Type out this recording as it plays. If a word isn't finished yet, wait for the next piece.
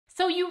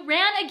So you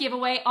ran a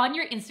giveaway on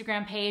your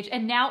Instagram page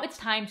and now it's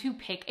time to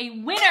pick a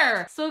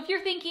winner. So if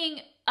you're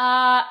thinking,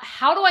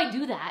 how do I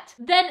do that?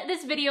 Then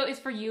this video is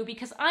for you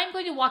because I'm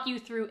going to walk you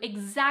through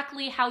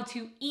exactly how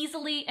to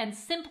easily and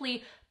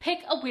simply pick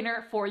a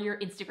winner for your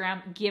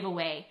Instagram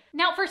giveaway.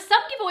 Now, for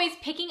some giveaways,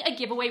 picking a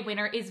giveaway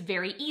winner is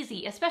very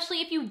easy,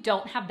 especially if you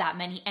don't have that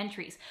many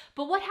entries.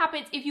 But what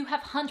happens if you have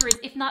hundreds,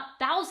 if not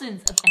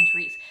thousands of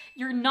entries?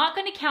 You're not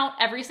going to count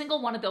every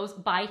single one of those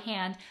by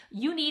hand.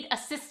 You need a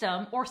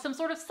system or some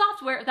sort of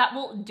software that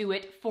will do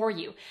it for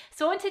you.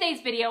 So in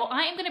today's video,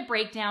 I am going to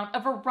break down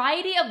a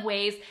variety of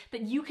ways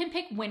that you can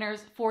pick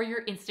winners for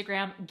your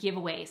Instagram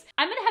giveaways.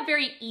 I'm going to have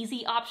very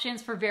easy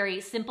options for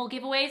very simple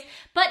giveaways,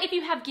 but if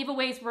you have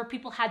giveaways where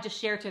people had to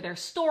share to their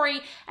story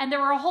and there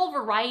were a whole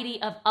variety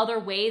of other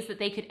ways that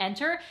they could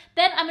enter,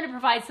 then I'm going to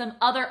provide some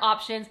other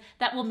options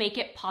that will make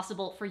it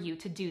possible for you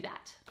to do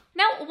that.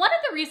 Now, one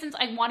of the reasons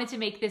I wanted to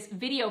make this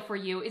video for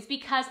you is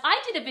because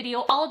I did a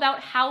video all about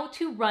how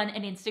to run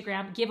an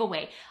Instagram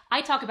giveaway.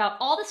 I talk about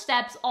all the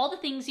steps, all the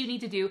things you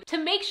need to do to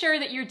make sure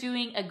that you're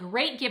doing a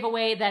great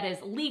giveaway that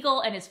is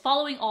legal and is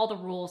following all the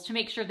rules to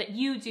make sure that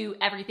you do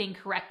everything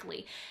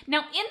correctly.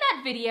 Now, in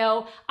that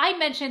video, I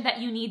mentioned that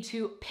you need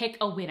to pick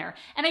a winner.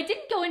 And I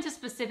didn't go into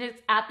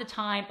specifics at the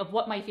time of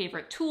what my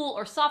favorite tool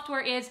or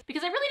software is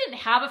because I really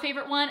didn't have a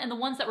favorite one and the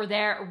ones that were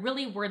there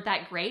really weren't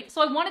that great.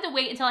 So I wanted to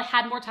wait until I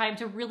had more time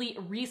to really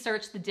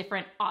research the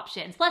different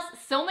options. Plus,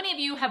 so many of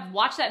you have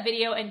watched that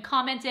video and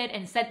commented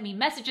and sent me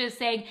messages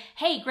saying,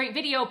 hey, great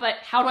video, but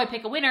how do I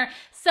pick a winner?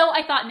 So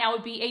I thought now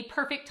would be a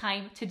perfect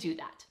time to do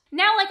that.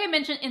 Now, like I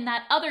mentioned in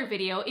that other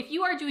video, if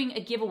you are doing a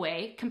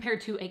giveaway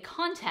compared to a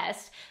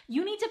contest,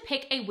 you need to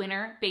pick a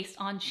winner based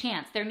on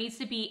chance. There needs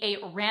to be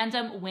a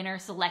random winner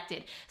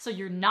selected. So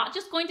you're not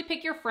just going to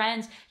pick your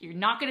friends, you're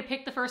not going to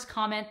pick the first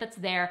comment that's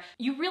there.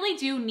 You really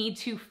do need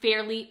to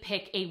fairly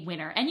pick a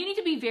winner, and you need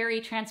to be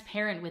very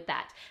transparent with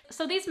that.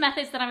 So these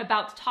methods that I'm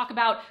about to talk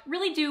about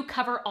really do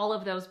cover all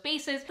of those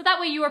bases. So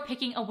that way you are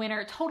picking a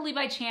winner totally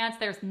by chance.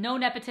 There's no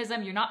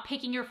nepotism. You're not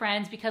picking your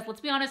friends because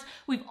let's be honest,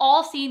 we've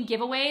all seen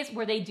giveaways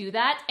where they do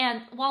that,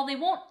 and while they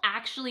won't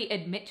actually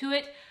admit to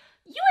it,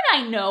 you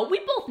and I know, we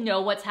both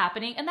know what's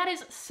happening, and that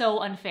is so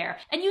unfair.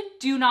 And you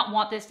do not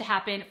want this to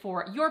happen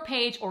for your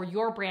page or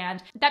your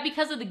brand, that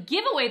because of the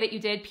giveaway that you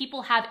did,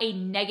 people have a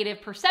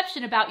negative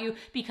perception about you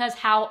because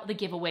how the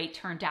giveaway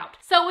turned out.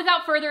 So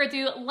without further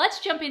ado, let's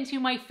jump into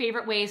my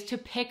favorite ways to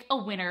pick a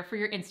winner for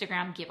your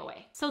Instagram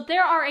giveaway. So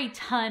there are a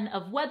ton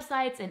of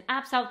websites and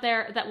apps out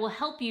there that will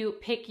help you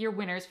pick your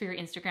winners for your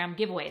Instagram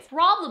giveaways.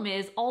 Problem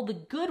is, all the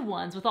good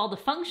ones with all the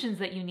functions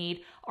that you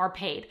need are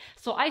paid.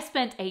 So I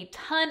spent a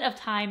ton of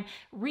time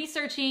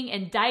researching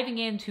and diving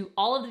into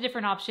all of the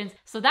different options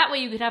so that way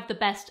you could have the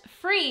best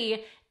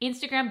free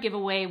Instagram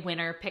giveaway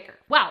winner picker.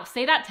 Wow,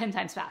 say that 10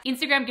 times fast.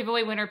 Instagram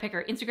giveaway winner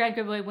picker, Instagram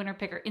giveaway winner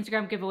picker,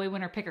 Instagram giveaway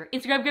winner picker,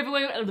 Instagram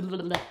giveaway.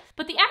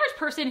 But the average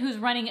person who's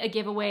running a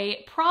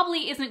giveaway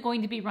probably isn't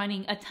going to be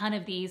running a ton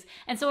of these,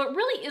 and so it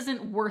really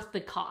isn't worth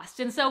the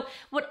cost. And so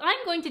what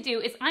I'm going to do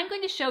is I'm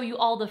going to show you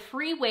all the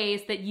free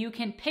ways that you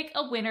can pick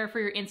a winner for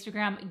your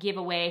Instagram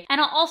giveaway.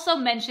 And I'll also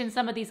mention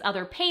some of these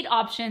other paid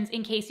options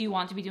in case you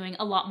want to be doing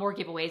a lot more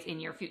giveaways in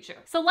your future.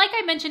 So like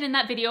I mentioned in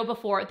that video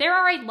before, there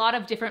are a lot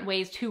of different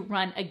ways to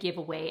run a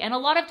giveaway and a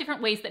lot of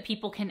different ways that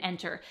people can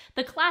enter.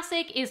 The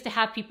classic is to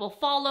have people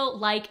follow,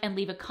 like, and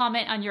leave a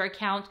comment on your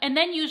account, and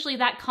then usually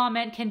that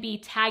comment can be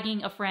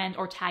tagging a friend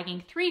or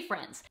tagging 3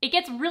 friends. It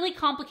gets really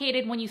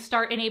complicated when you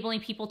start enabling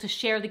people to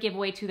share the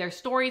giveaway to their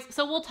stories,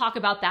 so we'll talk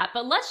about that.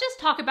 But let's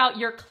just talk about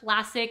your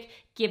classic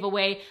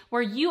giveaway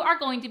where you are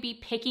going to be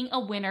picking a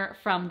winner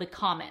from the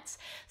comments.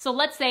 So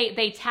let's say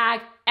they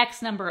tag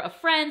X number of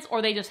friends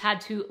or they just had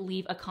to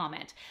leave a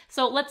comment.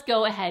 So let's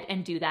go ahead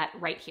and do that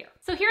right here.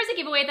 So here's a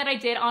giveaway that I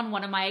did on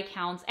one of my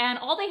accounts, and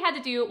all they had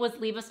to do was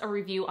leave us a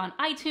review on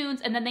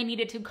iTunes, and then they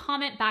needed to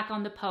comment back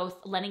on the post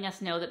letting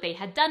us know that they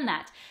had done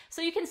that.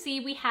 So you can see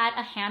we had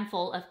a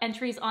handful of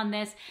entries on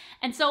this.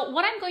 And so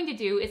what I'm going to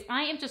do is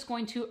I am just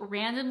going to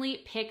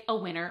randomly pick a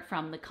winner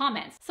from the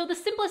comments. So the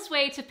simplest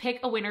way to pick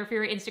a winner for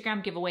your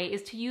Instagram giveaway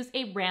is to use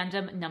a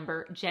random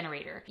number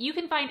generator. You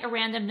can find a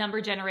random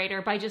number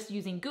generator by just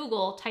using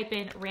Google, type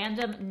in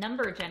random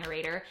number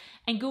generator,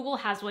 and Google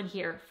has one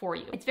here for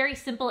you. It's very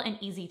simple and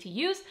easy to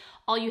use.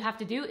 All you have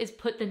to do is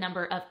put the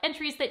number of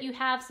entries that you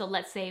have. So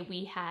let's say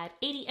we had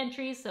 80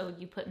 entries. So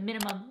you put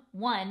minimum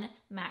 1,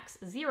 max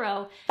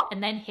 0,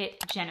 and then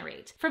hit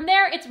generate. From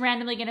there, it's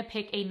randomly going to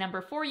pick a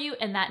number for you,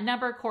 and that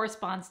number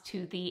corresponds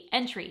to the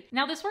entry.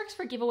 Now this works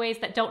for giveaways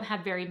that don't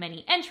have very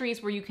many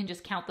entries where you can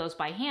just count those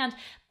by hand,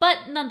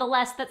 but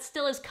nonetheless, that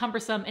still is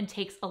cumbersome and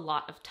takes a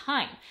lot of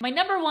time. My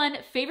number 1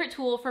 favorite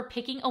tool for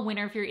picking a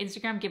winner for your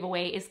Instagram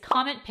giveaway is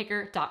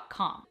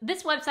commentpicker.com.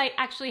 This website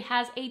actually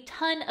has a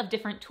ton of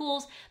different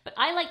tools, but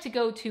but I like to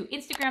go to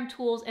Instagram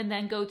tools and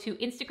then go to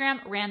Instagram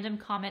random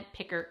comment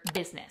picker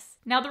business.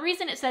 Now, the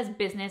reason it says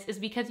business is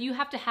because you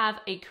have to have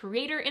a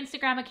creator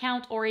Instagram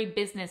account or a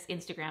business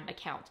Instagram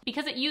account,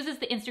 because it uses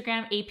the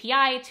Instagram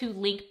API to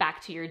link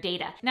back to your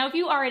data. Now, if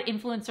you are an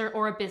influencer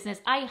or a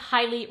business, I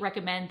highly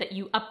recommend that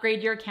you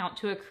upgrade your account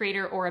to a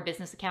creator or a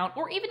business account,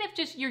 or even if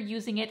just you're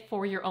using it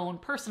for your own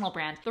personal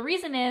brand. The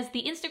reason is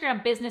the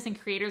Instagram business and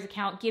creators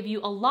account give you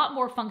a lot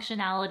more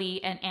functionality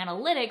and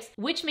analytics,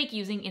 which make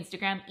using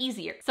Instagram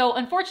easier. So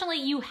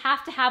unfortunately, you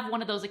have to have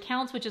one of those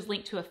accounts, which is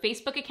linked to a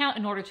Facebook account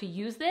in order to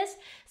use this.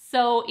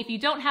 So if you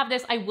don't have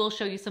this, I will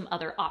show you some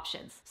other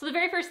options. So the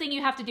very first thing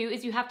you have to do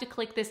is you have to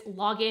click this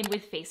login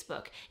with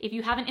Facebook. If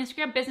you have an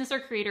Instagram business or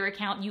creator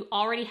account, you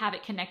already have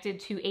it connected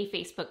to a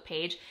Facebook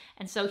page.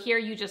 And so here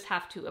you just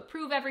have to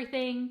approve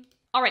everything.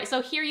 All right,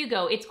 so here you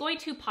go. It's going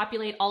to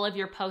populate all of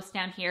your posts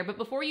down here, but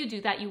before you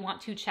do that, you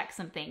want to check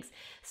some things.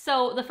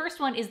 So the first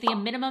one is the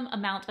minimum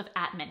amount of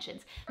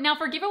 @mentions. Now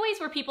for giveaways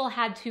where people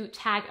had to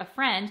tag a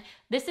friend,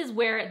 this is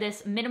where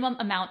this minimum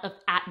amount of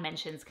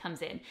 @mentions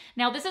comes in.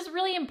 Now this is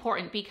really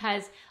important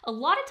because a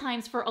lot of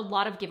times for a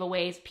lot of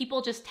giveaways,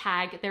 people just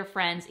tag their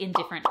friends in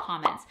different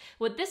comments.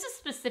 What this is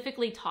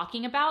specifically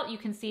talking about, you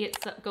can see it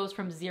goes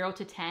from 0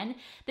 to 10.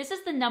 This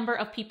is the number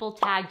of people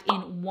tagged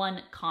in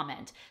one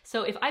comment.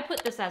 So if I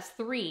put this as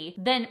 3,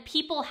 then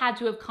people had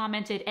to have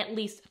commented at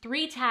least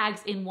 3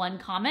 tags in one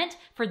comment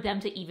for them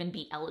to even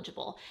be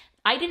eligible.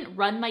 I didn't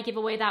run my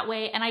giveaway that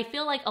way, and I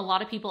feel like a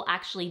lot of people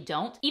actually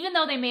don't. Even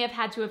though they may have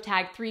had to have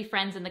tagged 3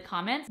 friends in the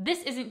comments,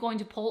 this isn't going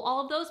to pull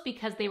all of those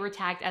because they were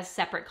tagged as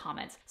separate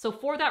comments. So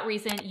for that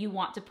reason, you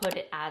want to put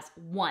it as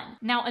 1.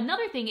 Now,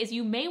 another thing is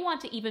you may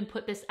want to even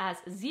put this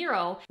as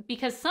 0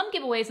 because some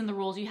giveaways in the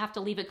rules, you have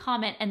to leave a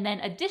comment and then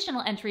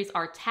additional entries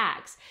are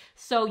tags.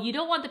 So you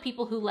don't want the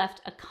people who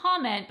left a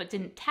comment but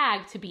didn't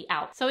tag to be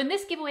out. So in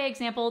this giveaway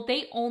example,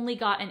 they only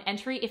got an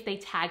entry if they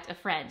tagged a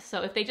friend.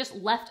 So if they just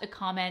left a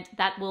comment,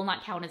 that will not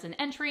count as an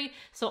entry,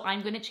 so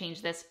I'm going to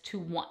change this to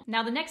 1.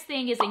 Now the next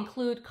thing is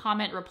include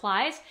comment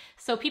replies,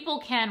 so people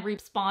can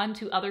respond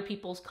to other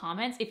people's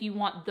comments. If you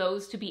want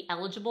those to be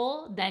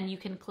eligible, then you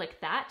can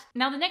click that.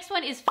 Now the next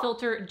one is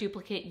filter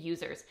duplicate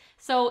users.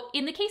 So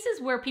in the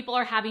cases where people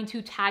are having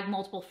to tag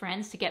multiple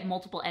friends to get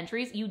multiple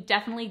entries, you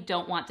definitely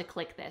don't want to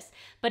click this.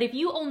 But if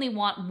you only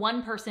want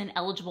one person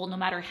eligible no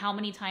matter how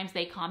many times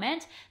they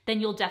comment, then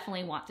you'll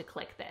definitely want to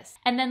click this.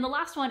 And then the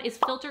last one is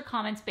filter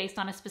comments based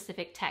on a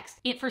specific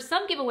text. For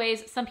some giveaways,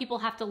 some people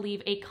have to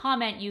leave a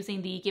comment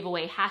using the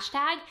giveaway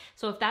hashtag.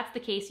 So if that's the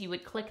case, you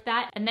would click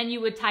that and then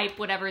you would type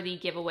whatever the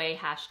giveaway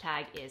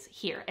hashtag is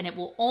here, and it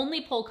will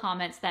only pull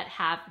comments that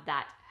have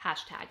that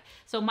hashtag.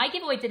 So my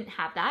giveaway didn't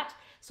have that,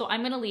 so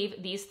I'm going to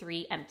leave these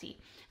 3 empty.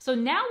 So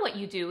now what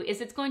you do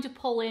is it's going to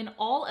pull in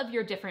all of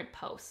your different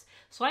posts.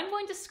 So I'm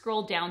going to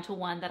scroll down to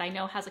one that I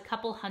know has a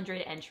couple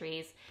hundred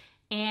entries,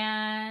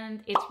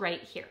 and it's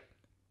right here.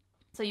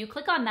 So you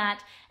click on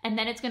that, and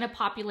then it's going to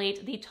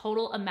populate the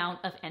total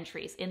amount of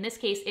entries. In this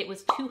case, it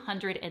was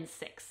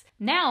 206.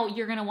 Now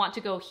you're going to want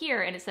to go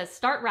here, and it says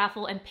start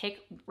raffle and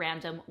pick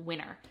random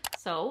winner.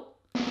 So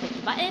click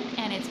the button,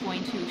 and it's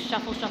going to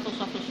shuffle, shuffle,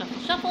 shuffle,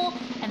 shuffle, shuffle,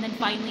 and then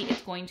finally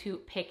it's going to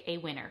pick a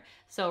winner.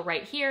 So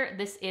right here,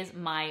 this is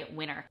my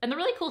winner. And the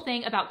really cool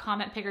thing about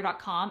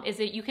commentpicker.com is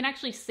that you can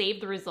actually save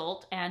the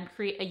result and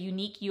create a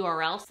unique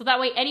URL. So that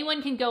way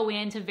anyone can go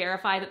in to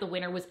verify that the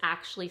winner was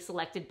actually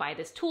selected by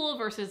this tool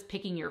versus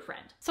picking your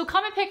friend. So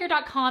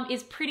commentpicker.com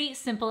is pretty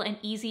simple and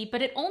easy,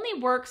 but it only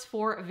works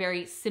for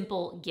very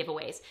simple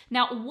giveaways.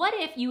 Now, what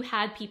if you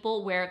had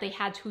people where they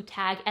had to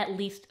tag at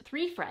least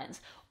 3 friends,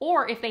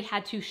 or if they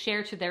had to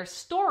share to their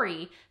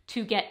story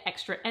to get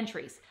extra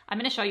entries? I'm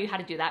going to show you how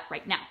to do that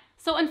right now.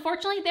 So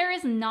unfortunately, there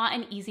is not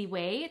an easy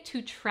way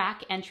to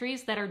track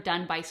entries that are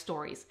done by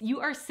stories. You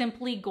are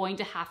simply going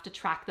to have to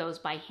track those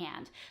by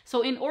hand.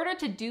 So in order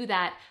to do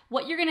that,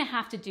 what you're gonna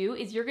have to do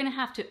is you're gonna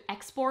have to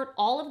export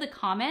all of the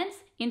comments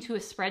into a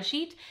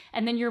spreadsheet,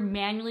 and then you're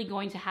manually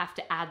going to have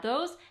to add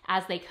those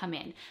as they come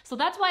in. So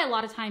that's why a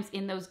lot of times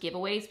in those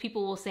giveaways,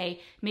 people will say,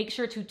 make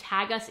sure to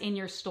tag us in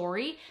your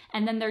story,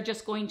 and then they're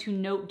just going to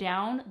note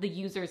down the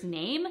user's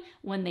name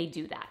when they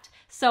do that.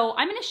 So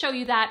I'm gonna show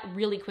you that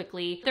really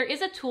quickly. There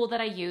is a tool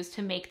that I use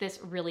to make this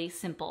really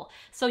simple.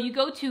 So you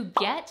go to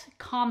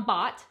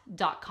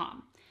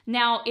getcombot.com.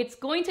 Now it's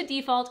going to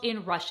default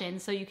in Russian,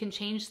 so you can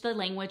change the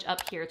language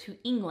up here to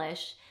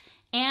English.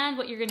 And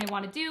what you're going to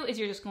want to do is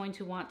you're just going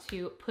to want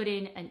to put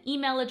in an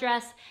email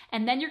address,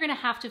 and then you're going to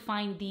have to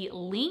find the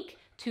link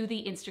to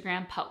the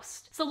Instagram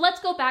post. So let's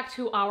go back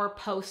to our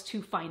post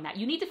to find that.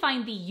 You need to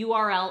find the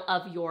URL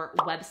of your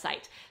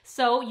website.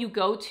 So you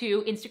go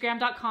to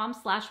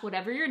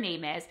instagram.com/whatever your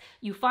name is,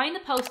 you find the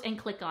post and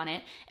click on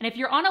it. And if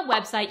you're on a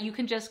website, you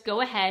can just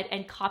go ahead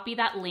and copy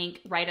that link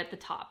right at the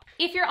top.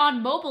 If you're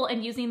on mobile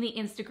and using the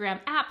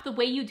Instagram app, the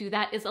way you do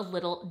that is a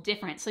little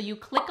different. So you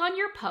click on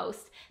your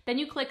post, then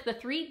you click the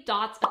 3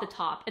 dots at the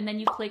top, and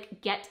then you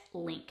click Get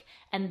Link.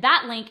 And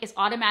that link is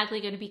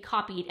automatically going to be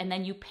copied, and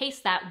then you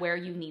paste that where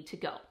you need to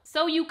go. go.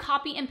 So you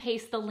copy and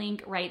paste the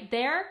link right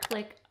there,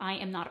 click I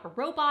am not a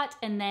robot,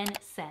 and then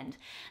send.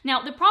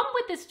 Now, the problem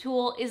with this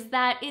tool is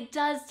that it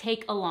does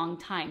take a long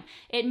time.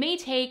 It may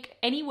take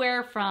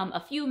anywhere from a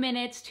few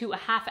minutes to a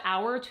half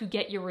hour to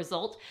get your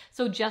result,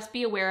 so just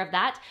be aware of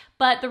that.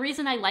 But the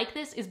reason I like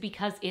this is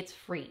because it's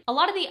free. A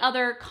lot of the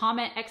other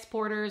comment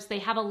exporters, they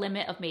have a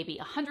limit of maybe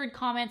 100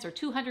 comments or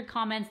 200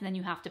 comments, and then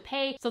you have to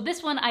pay. So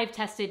this one I've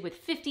tested with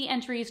 50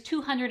 entries,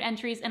 200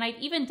 entries, and I've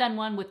even done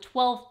one with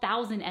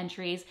 12,000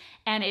 entries,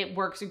 and it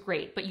works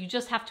great, but you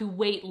just have to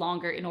wait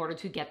longer in order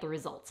to get the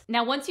results.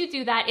 Now, once you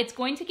do that, it's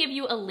going to give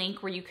you a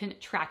link where you can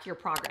track your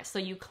progress. So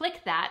you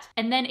click that,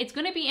 and then it's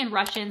going to be in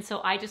Russian,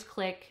 so I just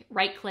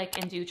right click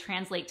and do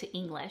translate to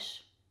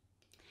English.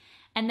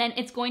 And then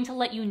it's going to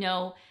let you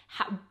know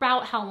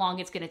about how long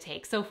it's going to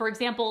take. So for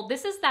example,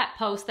 this is that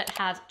post that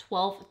has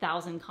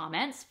 12,000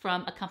 comments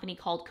from a company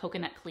called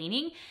Coconut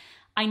Cleaning.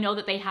 I know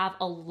that they have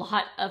a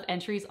lot of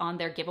entries on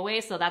their giveaway,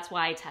 so that's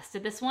why I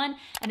tested this one.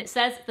 And it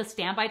says the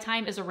standby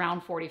time is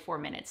around 44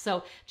 minutes.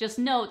 So just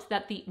note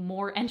that the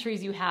more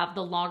entries you have,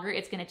 the longer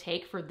it's gonna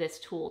take for this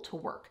tool to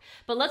work.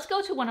 But let's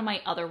go to one of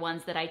my other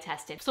ones that I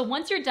tested. So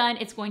once you're done,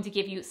 it's going to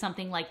give you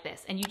something like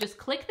this. And you just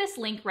click this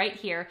link right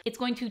here. It's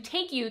going to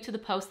take you to the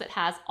post that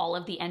has all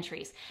of the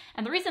entries.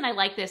 And the reason I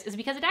like this is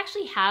because it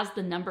actually has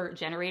the number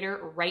generator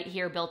right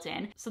here built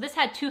in. So this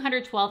had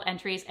 212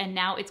 entries, and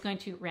now it's going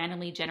to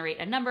randomly generate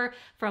a number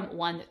from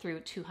 1 through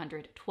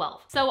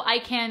 212. So I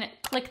can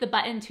click the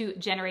button to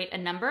generate a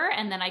number,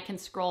 and then I can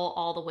scroll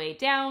all the way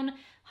down,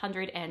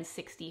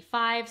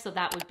 165. So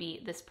that would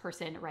be this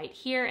person right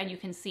here. And you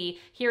can see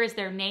here is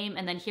their name,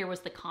 and then here was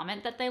the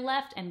comment that they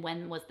left and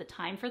when was the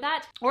time for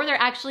that. Or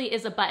there actually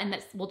is a button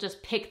that will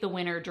just pick the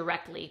winner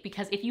directly,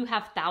 because if you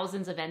have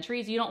thousands of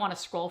entries, you don't want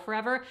to scroll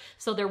forever.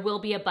 So there will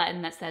be a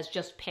button that says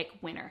just pick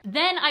winner.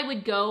 Then I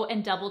would go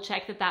and double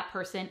check that that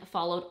person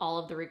followed all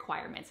of the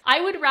requirements.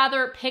 I would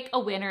rather pick a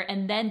winner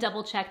and then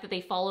double check that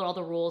they followed all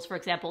the rules. For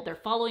example, they're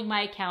following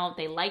my account,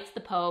 they liked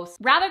the post,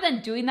 rather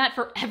than doing that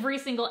for every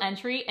single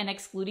entry and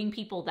excluding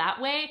people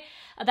that way.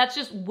 That's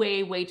just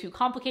way too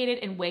complicated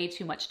and way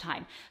too much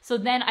time. So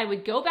then I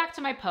would go back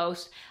to my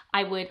post,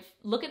 I would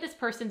look at this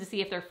person to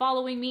see if they're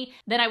following me,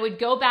 then I would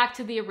go back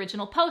to the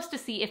original post to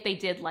see if they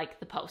did like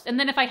the post. And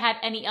then if I had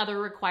any other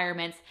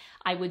requirements,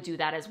 I would do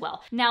that as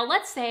well. Now,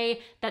 let's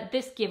say that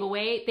this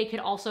giveaway, they could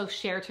also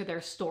share to their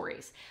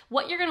stories.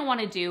 What you're gonna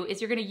wanna do is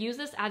you're gonna use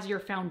this as your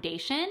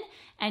foundation,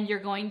 and you're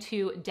going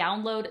to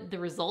download the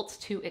results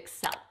to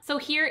Excel. So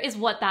here is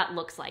what that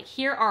looks like.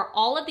 Here are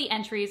all of the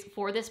entries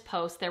for this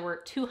post. There were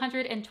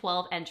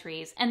 212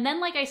 entries. And then,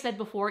 like I said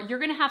before, you're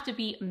gonna have to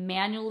be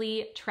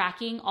manually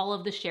tracking all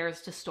of the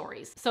shares to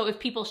stories. So if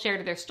people share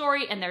to their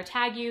story and they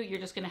tag you,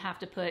 you're just gonna have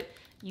to put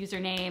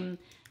username,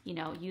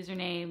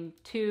 username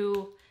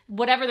to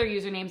whatever their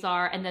usernames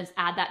are, and then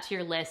add that to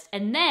your list.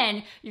 And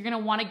then you're gonna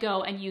wanna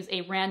go and use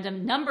a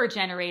random number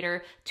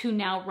generator to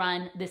now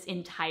run this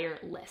entire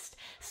list.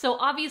 So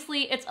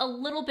obviously it's a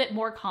little bit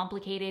more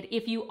complicated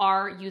if you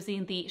are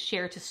using the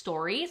share to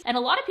stories. And a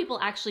lot of people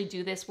actually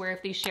do this where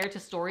if they share to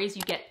stories,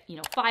 you get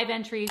 5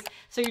 entries.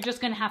 So you're just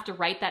gonna have to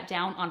write that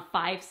down on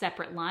 5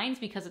 separate lines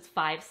because it's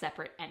 5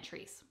 separate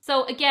entries.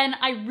 So again,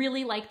 I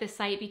really like this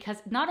site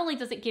because not only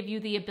does it give you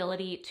the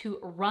ability to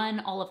run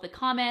all of the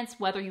comments,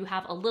 whether you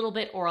have a little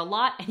bit or a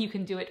lot, and you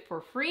can do it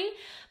for free,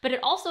 but it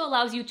also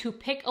allows you to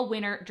pick a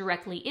winner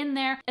directly in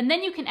there, and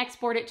then you can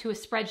export it to a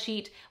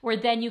spreadsheet where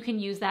then you can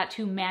use that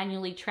to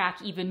manually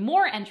track even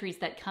more entries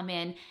that come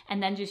in,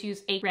 and then just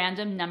use a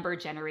random number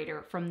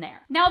generator from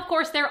there. Now, of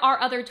course, there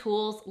are other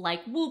tools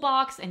like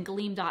Woobox and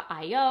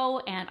Gleam.io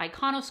and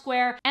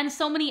Iconosquare and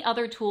so many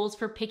other tools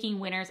for picking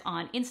winners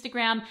on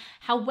Instagram.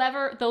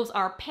 However, those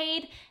are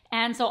paid.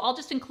 And so I'll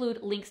just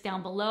include links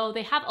down below.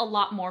 They have a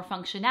lot more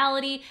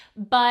functionality,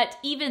 but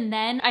even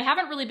then, I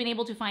haven't really been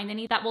able to find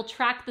any that will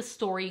track the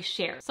story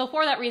share. So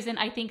for that reason,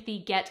 I think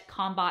the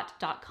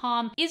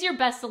getcombat.com is your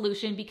best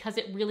solution because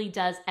it really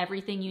does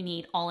everything you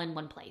need all in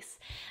one place.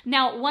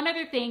 Now, one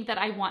other thing that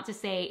I want to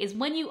say is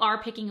when you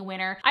are picking a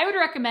winner, I would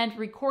recommend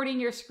recording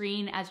your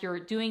screen as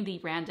you're doing the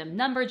random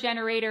number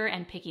generator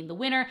and picking the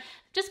winner.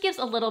 Just gives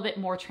a little bit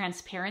more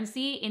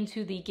transparency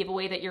into the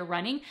giveaway that you're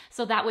running,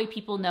 so that way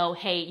people know,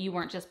 hey, you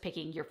weren't just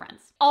picking your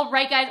friends. All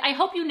right, guys, I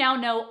hope you now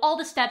know all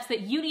the steps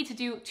that you need to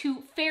do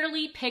to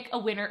fairly pick a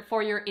winner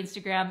for your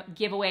Instagram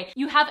giveaway.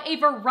 You have a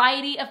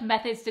variety of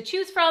methods to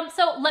choose from,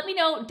 so let me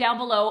know down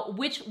below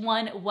which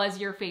one was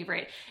your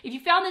favorite. If you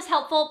found this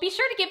helpful, be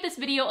sure to give this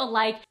video a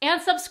like and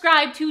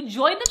subscribe to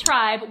join the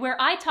tribe where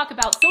I talk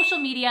about social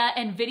media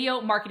and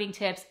video marketing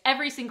tips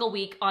every single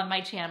week on my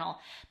channel.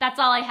 That's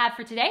all I had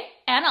for today,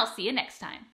 and I'll see you next time.